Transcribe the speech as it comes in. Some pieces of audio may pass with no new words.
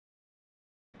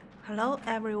Hello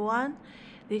everyone,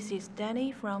 this is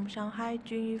Danny from Shanghai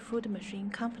Junyu Food Machine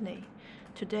Company.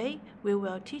 Today we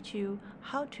will teach you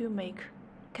how to make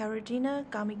carrageenan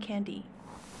gummy candy.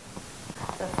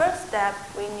 The first step,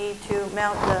 we need to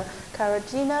melt the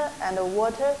carrageenan and the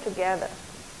water together.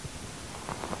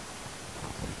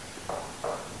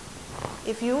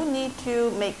 If you need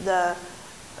to make the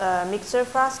mixer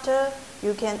faster,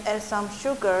 you can add some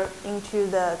sugar into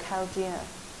the carrageenan.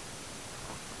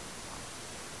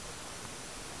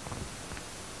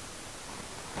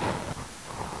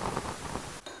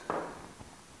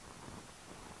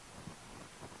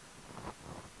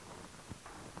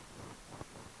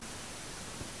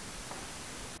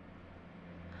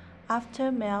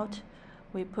 After melt,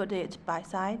 we put it by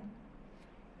side.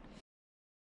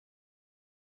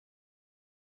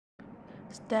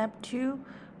 Step 2,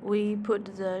 we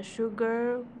put the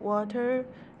sugar, water,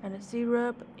 and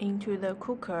syrup into the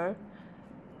cooker.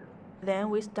 Then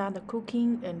we start the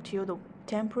cooking until the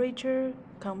temperature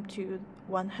comes to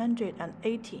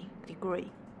 180 degrees.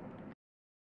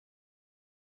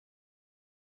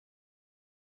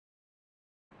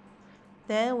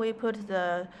 Then we put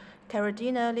the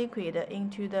carrageenan liquid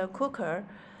into the cooker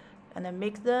and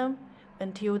mix them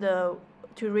until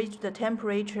to reach the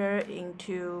temperature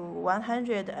into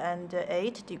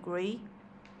 108 degrees.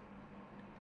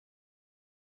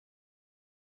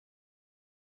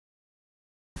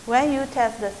 When you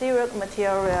test the syrup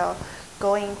material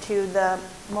going to the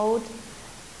mold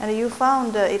and you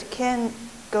found it can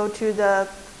go to the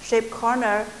shape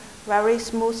corner very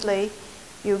smoothly,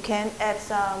 you can add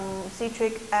some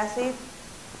citric acid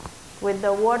with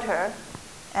the water,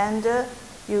 and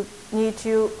you need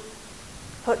to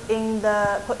put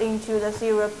into the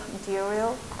syrup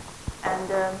material and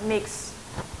mix.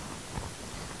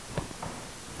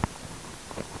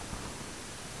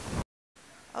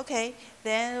 Okay,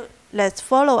 then let's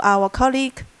follow our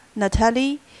colleague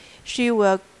Natalie. She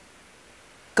will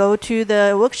go to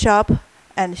the workshop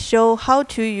and show how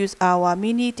to use our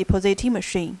mini depositing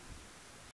machine.